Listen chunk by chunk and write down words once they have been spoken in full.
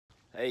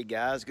Hey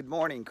guys, good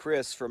morning.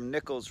 Chris from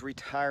Nichols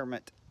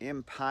Retirement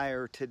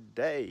Empire.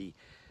 Today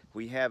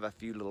we have a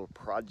few little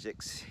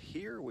projects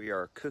here. We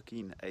are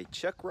cooking a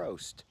chuck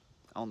roast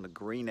on the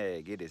green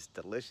egg. It is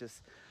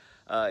delicious.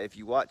 If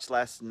you watched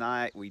last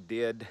night, we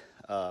did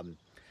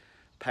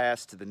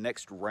pass to the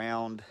next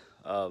round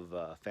of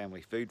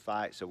family food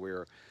fight, so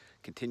we're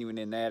continuing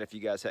in that. If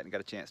you guys hadn't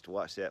got a chance to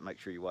watch that, make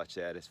sure you watch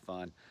that. It's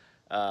fun.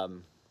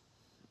 Um,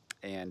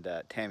 and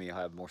Tammy will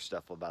have more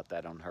stuff about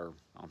that on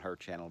her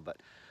channel. But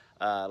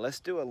let's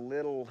do a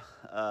little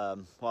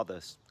while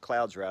the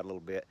clouds are out a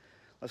little bit.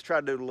 Let's try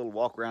to do a little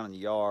walk around in the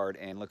yard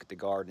and look at the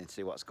garden and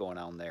see what's going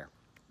on there.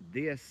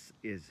 This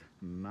is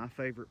my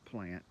favorite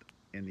plant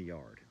in the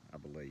yard, I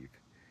believe.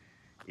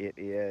 It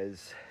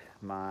is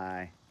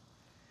my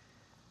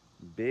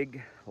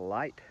big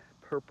light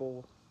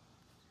purple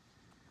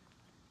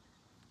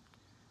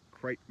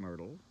crepe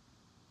myrtle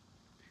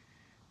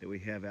that we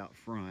have out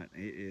front.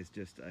 It is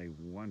just a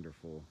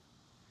wonderful,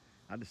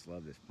 I just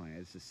love this plant.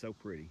 It's just so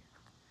pretty.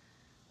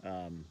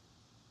 um,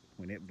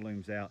 when it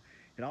blooms out.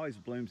 It always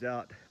blooms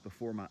out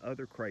before my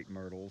other crepe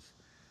myrtles,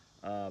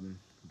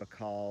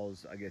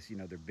 because I guess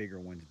the bigger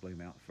ones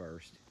bloom out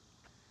first,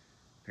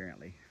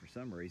 apparently for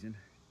some reason.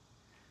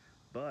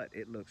 But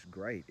it looks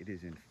great. It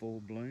is in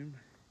full bloom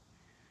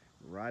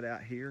right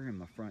out here in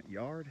my front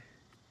yard.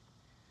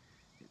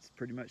 It's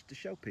pretty much the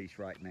showpiece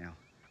right now.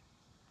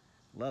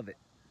 Love it.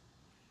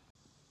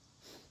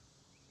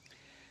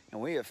 And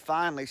we have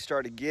finally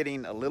started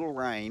getting a little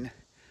rain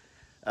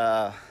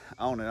uh,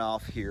 on and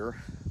off here.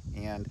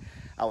 And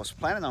I was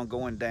planning on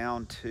going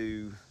down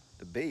to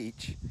the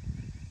beach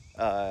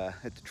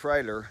at the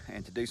trailer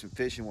and to do some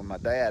fishing with my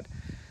dad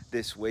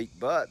this week,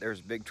 but there's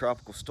a big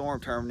tropical storm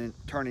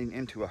turning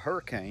into a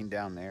hurricane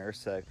down there.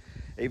 So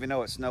even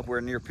though it's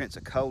nowhere near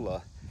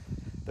Pensacola,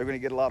 they're going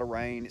to get a lot of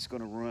rain. It's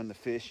going to ruin the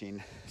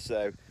fishing.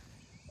 So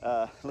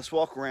let's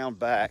walk around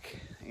back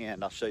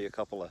and I'll show you a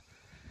couple of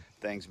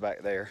things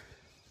back there.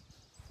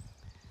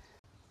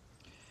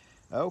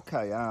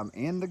 Okay, I'm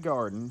in the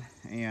garden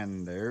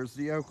and there's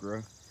the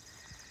okra.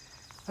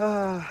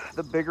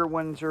 The bigger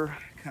ones are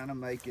kind of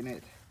making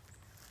it.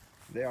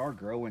 They are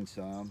growing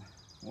some.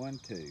 1,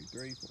 2,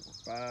 3,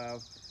 4,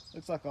 5.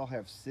 Looks like I'll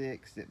have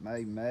 6 that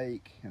may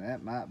make, and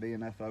that might be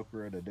enough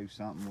okra to do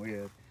something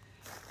with.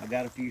 I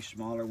got a few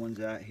smaller ones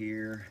out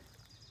here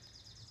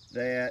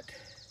that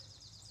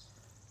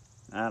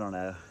I don't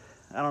know.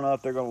 I don't know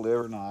if they're gonna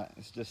live or not.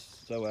 It's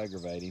just so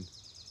aggravating.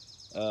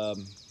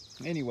 Um,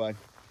 anyway,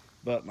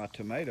 but my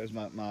tomatoes,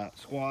 my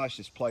squash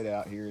is played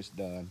out here. It's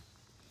done.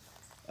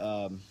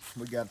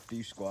 We got a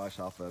few squash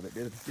off of it.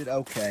 Did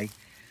okay.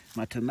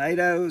 My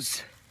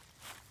tomatoes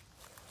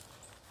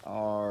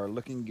are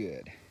looking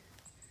good.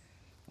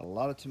 A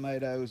lot of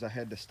tomatoes. I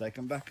had to stake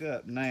them back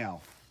up.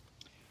 Now,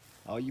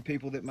 all you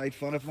people that made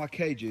fun of my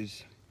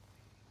cages,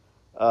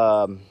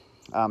 um,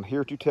 I'm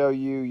here to tell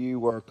you you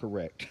were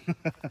correct.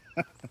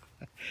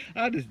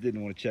 I just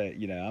didn't want to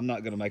change. I'm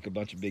not going to make a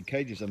bunch of big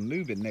cages. I'm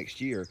moving next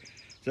year,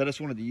 so I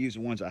just wanted to use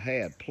the ones I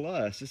had.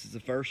 Plus, this is the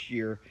first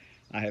year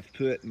I have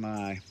put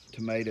my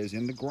tomatoes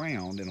in the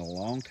ground in a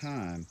long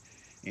time,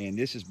 and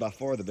this is by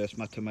far the best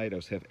my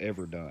tomatoes have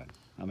ever done.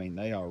 I mean,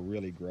 they are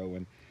really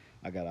growing.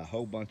 I got a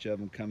whole bunch of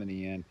them coming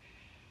in.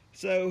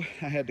 So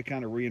I had to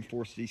kind of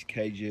reinforce these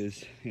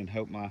cages and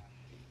hope my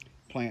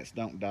plants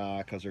don't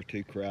die because they're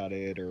too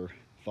crowded or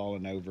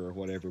falling over or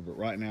whatever. But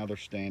right now they're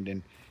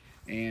standing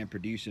and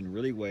producing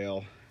really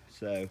well.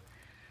 So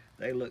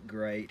they look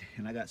great.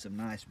 And I got some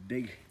nice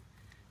big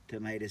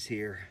tomatoes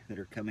here that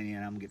are coming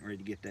in. I'm getting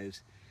ready to get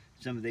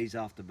some of these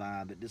off the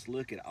vine. But just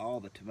look at all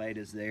the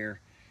tomatoes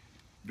there.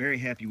 Very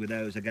happy with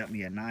those. I got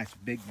me a nice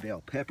big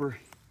bell pepper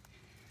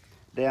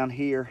down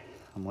here.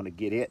 I'm going to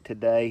get it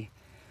today.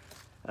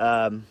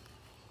 Um,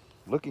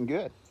 Looking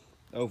good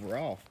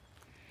overall.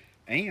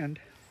 And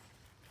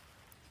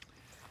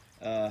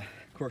of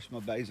course my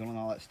basil and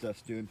all that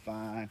stuff's doing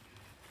fine.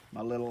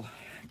 My little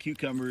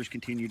cucumbers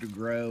continue to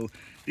grow.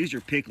 These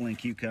are pickling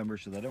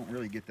cucumbers, so they don't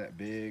really get that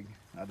big.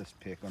 I just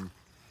pick them.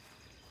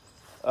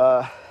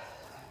 Uh,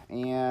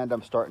 and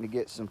I'm starting to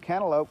get some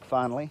cantaloupe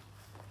finally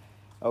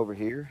over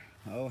here.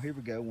 Oh, here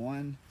we go.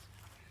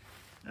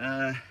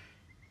 Uh,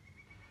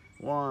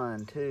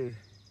 1, 2,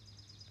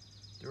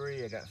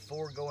 3. I got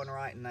 4 going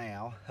right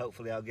now.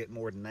 Hopefully I'll get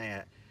more than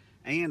that.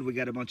 And we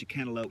got a bunch of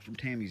cantaloupe from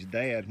Tammy's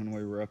dad when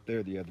we were up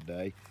there the other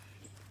day.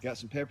 Got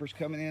some peppers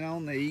coming in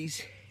on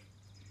these.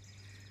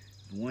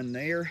 One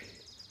there.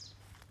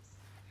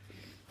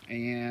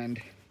 And,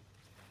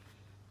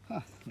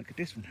 look at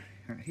this one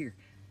right here.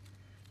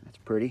 That's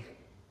pretty.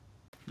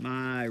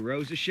 My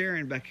Rose of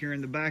Sharon back here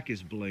in the back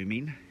is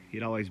blooming.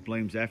 It always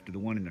blooms after the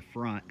one in the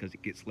front because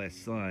it gets less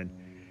sun.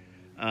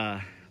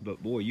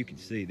 But boy, you can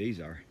see these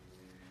are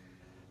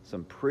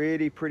some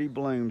pretty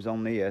blooms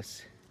on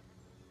this.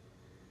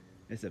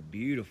 It's a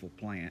beautiful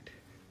plant.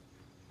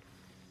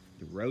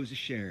 The Rose of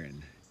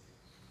Sharon.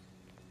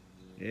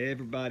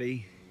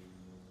 Everybody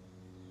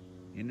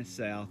in the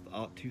South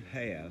ought to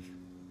have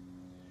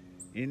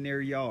in their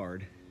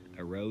yard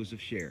a Rose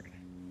of Sharon.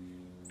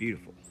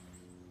 Beautiful.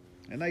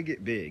 and they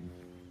get big.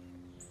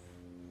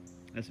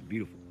 That's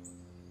beautiful.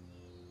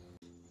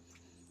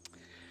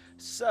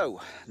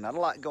 So, not a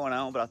lot going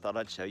on, but I thought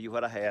I'd show you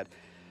what I had.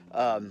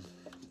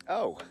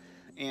 Oh,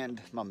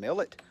 and my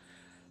millet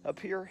up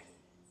here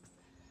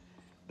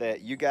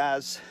that you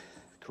guys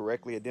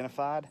correctly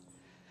identified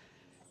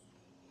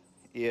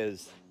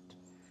is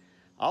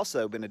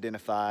also been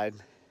identified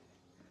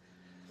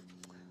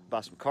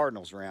by some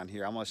cardinals around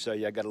here. I'm going to show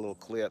you. I got a little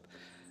clip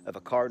of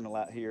a cardinal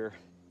out here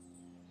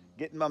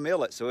getting my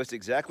millet. So it's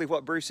exactly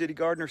what Brew City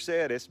Gardener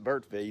said. It's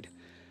bird feed.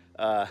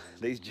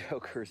 These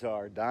jokers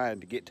are dying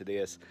to get to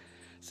this.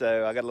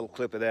 So I got a little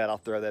clip of that. I'll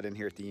throw that in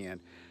here at the end.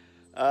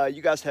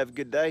 You guys have a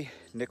good day.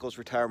 Nichols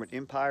Retirement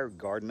Empire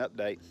Garden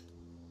Update.